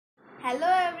Hello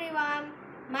everyone,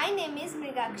 my name is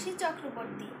Mrigakshi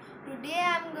Chakraborty. Today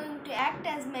I am going to act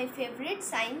as my favorite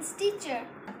science teacher.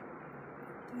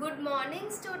 Good morning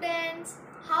students.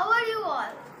 How are you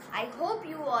all? I hope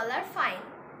you all are fine.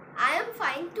 I am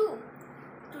fine too.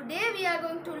 Today we are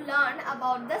going to learn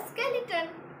about the skeleton.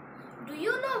 Do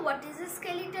you know what is a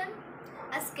skeleton?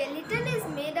 A skeleton is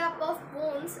made up of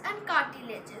bones and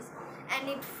cartilages and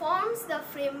it forms the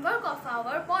framework of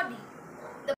our body.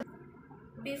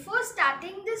 Before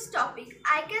starting this topic,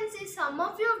 I can see some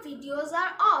of your videos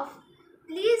are off.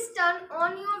 Please turn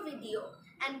on your video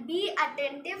and be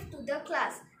attentive to the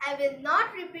class. I will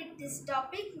not repeat this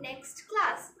topic next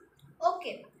class.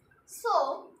 Okay,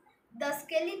 so the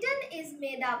skeleton is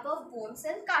made up of bones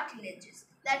and cartilages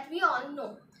that we all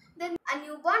know. Then a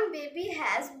newborn baby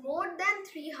has more than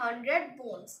 300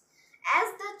 bones.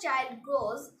 As the child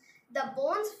grows, the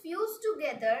bones fuse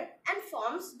together and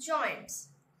forms joints.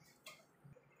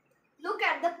 Look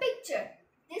at the picture.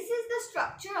 This is the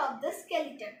structure of the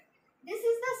skeleton. This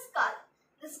is the skull.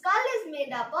 The skull is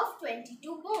made up of 22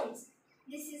 bones.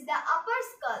 This is the upper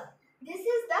skull. This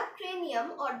is the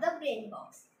cranium or the brain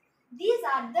box. These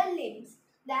are the limbs.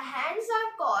 The hands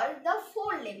are called the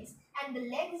forelimbs and the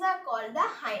legs are called the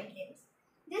hind limbs.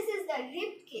 This is the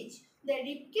rib cage. The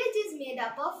rib cage is made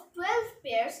up of 12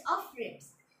 pairs of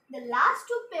ribs. The last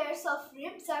two pairs of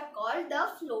ribs are called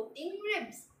the floating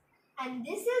ribs. And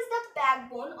this is the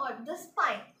backbone or the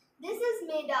spine. This is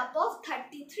made up of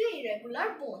 33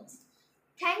 irregular bones.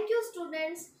 Thank you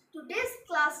students. Today's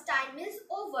class time is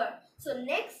over. So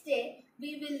next day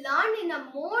we will learn in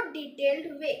a more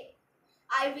detailed way.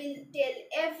 I will tell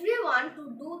everyone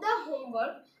to do the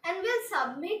homework and will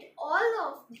submit all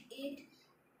of it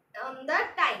on the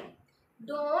time.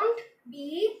 Don't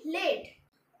be late.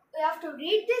 We have to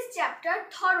read this chapter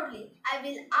thoroughly. I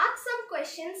will ask some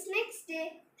questions next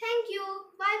day. Thank you.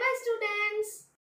 Bye.